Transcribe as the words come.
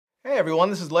Hey everyone,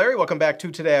 this is Larry. Welcome back to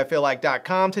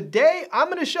TodayIFeelLike.com. Today, I'm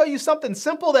going to show you something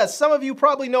simple that some of you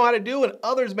probably know how to do and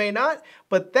others may not,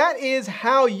 but that is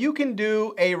how you can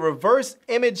do a reverse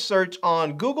image search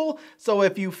on Google. So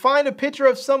if you find a picture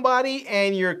of somebody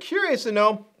and you're curious to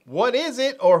know what is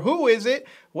it or who is it,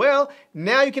 well,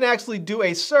 now you can actually do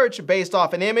a search based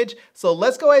off an image. So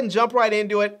let's go ahead and jump right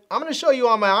into it. I'm going to show you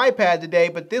on my iPad today,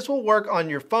 but this will work on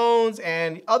your phones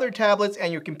and other tablets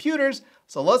and your computers.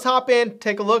 So let's hop in,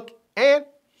 take a look, and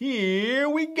here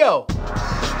we go.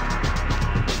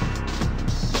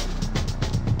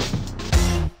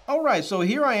 All right, so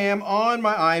here I am on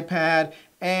my iPad,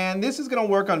 and this is going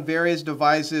to work on various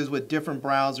devices with different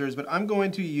browsers, but I'm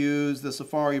going to use the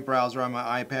Safari browser on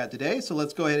my iPad today. So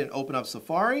let's go ahead and open up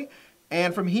Safari.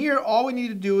 And from here, all we need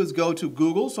to do is go to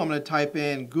Google. So I'm going to type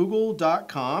in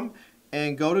google.com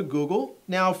and go to Google.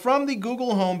 Now from the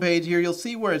Google homepage here, you'll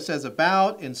see where it says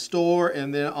About and Store,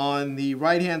 and then on the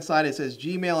right-hand side it says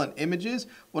Gmail and Images.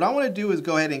 What I want to do is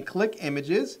go ahead and click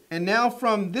Images. And now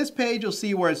from this page, you'll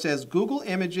see where it says Google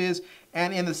Images,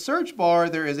 and in the search bar,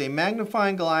 there is a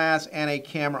magnifying glass and a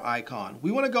camera icon.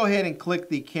 We want to go ahead and click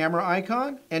the camera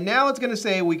icon. And now it's going to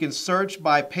say we can search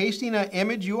by pasting an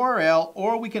image URL,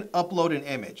 or we can upload an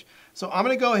image. So I'm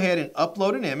going to go ahead and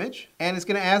upload an image, and it's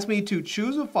going to ask me to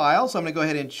choose a file. So I'm going to go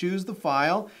ahead and choose the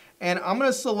file, and I'm going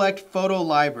to select Photo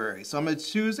Library. So I'm going to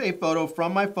choose a photo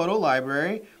from my photo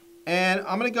library, and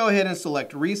I'm going to go ahead and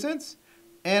select Recents,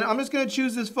 and I'm just going to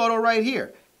choose this photo right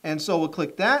here. And so we'll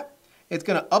click that. It's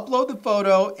going to upload the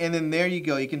photo, and then there you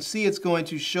go. You can see it's going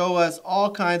to show us all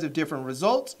kinds of different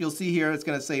results. You'll see here it's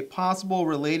going to say possible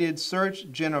related search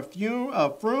Jenna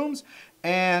Frooms,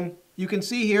 and you can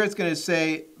see here it's going to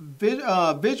say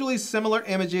visually similar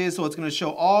images, so it's going to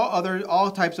show all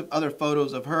types of other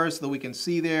photos of her so that we can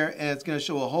see there, and it's going to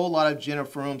show a whole lot of Jenna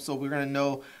Frooms, so we're going to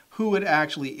know who it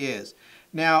actually is.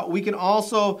 Now we can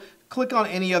also click on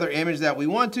any other image that we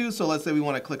want to, so let's say we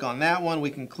want to click on that one, we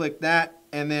can click that,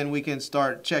 and then we can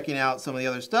start checking out some of the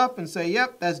other stuff and say,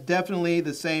 yep, that's definitely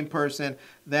the same person.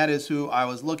 That is who I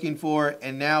was looking for,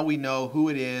 and now we know who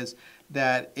it is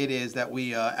that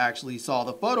we actually saw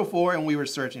the photo for, and we were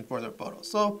searching for their photo.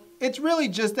 So it's really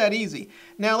just that easy.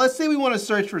 Now let's say we want to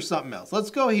search for something else. Let's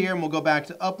go here and we'll go back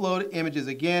to upload images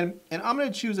again, and I'm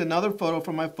going to choose another photo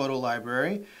from my photo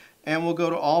library, and we'll go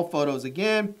to all photos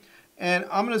again, and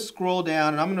I'm going to scroll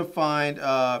down and I'm going to find,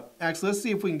 actually let's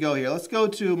see if we can go here. Let's go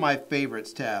to my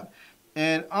favorites tab,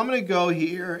 and I'm going to go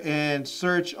here and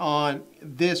search on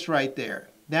this right there,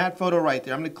 that photo right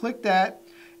there. I'm going to click that,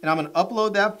 and I'm going to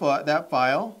upload that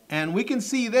file, and we can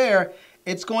see there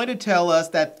it's going to tell us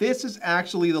that this is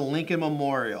actually the Lincoln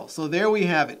Memorial. So there we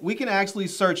have it. We can actually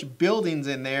search buildings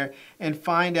in there and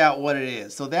find out what it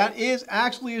is. So that is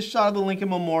actually a shot of the Lincoln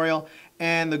Memorial,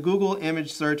 and the Google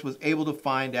image search was able to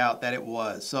find out that it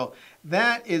was. So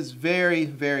that is very,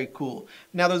 very cool.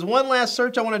 Now there's one last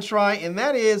search I want to try, and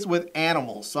that is with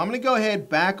animals. So I'm going to go ahead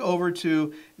back over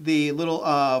to the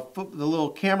little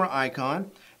camera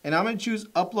icon, and I'm going to choose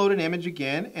upload an image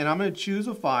again, and I'm going to choose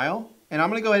a file, and I'm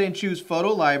going to go ahead and choose photo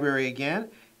library again,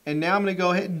 and now I'm going to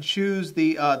go ahead and choose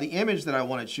the image that I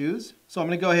want to choose. So I'm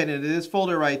going to go ahead into this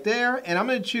folder right there, and I'm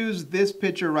going to choose this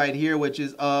picture right here, which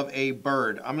is of a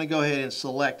bird. I'm going to go ahead and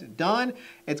select done.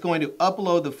 It's going to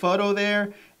upload the photo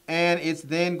there, and it's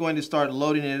then going to start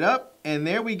loading it up, and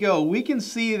there we go. We can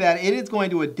see that it is going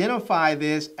to identify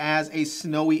this as a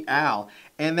snowy owl,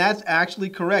 and that's actually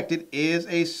correct. It is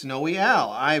a snowy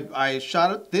owl. I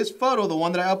shot this photo, the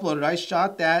one that I uploaded, I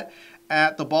shot that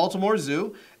at the Baltimore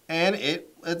Zoo, and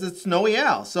it's a snowy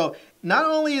owl. So not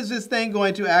only is this thing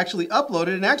going to actually upload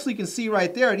it, and actually you can see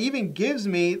right there, it even gives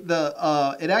me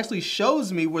it actually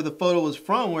shows me where the photo was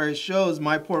from, where it shows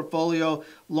my portfolio,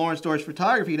 Lawrence Storage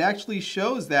Photography. It actually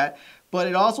shows that, but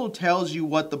it also tells you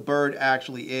what the bird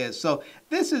actually is. So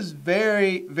this is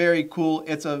very, very cool.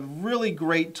 It's a really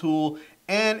great tool,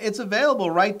 and it's available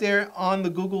right there on the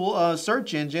Google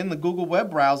search engine, the Google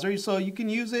web browser, so you can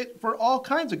use it for all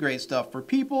kinds of great stuff, for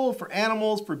people, for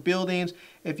animals, for buildings.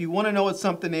 If you want to know what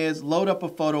something is, load up a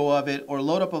photo of it, or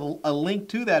load up a link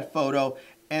to that photo,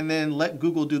 and then let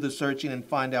Google do the searching and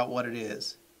find out what it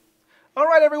is. All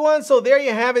right, everyone, so there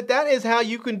you have it. That is how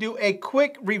you can do a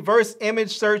quick reverse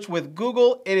image search with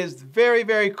Google. It is very,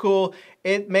 very cool.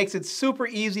 It makes it super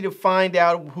easy to find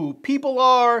out who people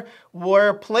are,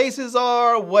 where places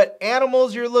are, what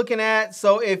animals you're looking at.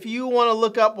 So if you want to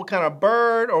look up what kind of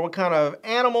bird or what kind of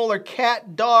animal or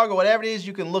cat, dog, or whatever it is,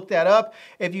 you can look that up.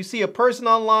 If you see a person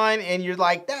online and you're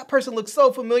like, that person looks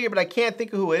so familiar, but I can't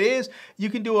think of who it is, you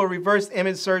can do a reverse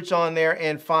image search on there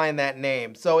and find that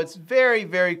name. So it's very,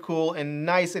 very cool and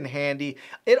nice and handy.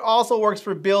 It also works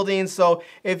for buildings. So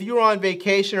if you're on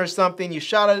vacation or something, you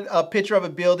shot a picture of a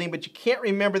building, but you can't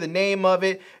remember the name of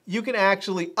it, you can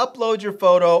actually upload your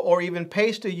photo or even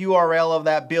paste a URL of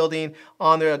that building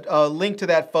on there, a link to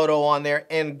that photo on there,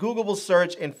 and Google will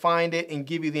search and find it and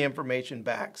give you the information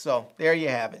back. So there you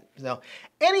have it. So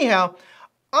anyhow,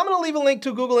 I'm going to leave a link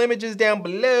to Google Images down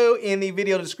below in the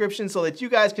video description so that you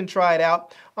guys can try it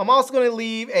out. I'm also going to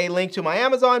leave a link to my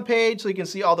Amazon page so you can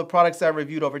see all the products I've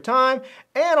reviewed over time,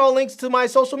 and all links to my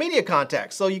social media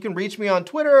contacts. So you can reach me on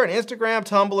Twitter and Instagram,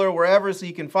 Tumblr, wherever, so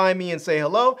you can find me and say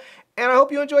hello. And I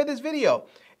hope you enjoyed this video.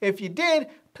 If you did,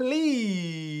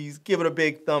 please give it a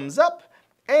big thumbs up,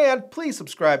 and please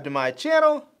subscribe to my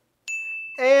channel,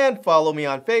 and follow me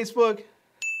on Facebook.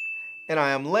 And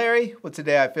I am Larry with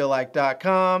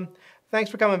TodayIFeelLike.com. Thanks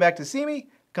for coming back to see me.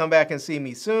 Come back and see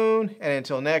me soon. And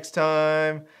until next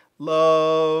time,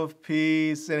 love,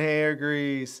 peace, and hair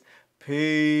grease.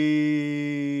 Peace.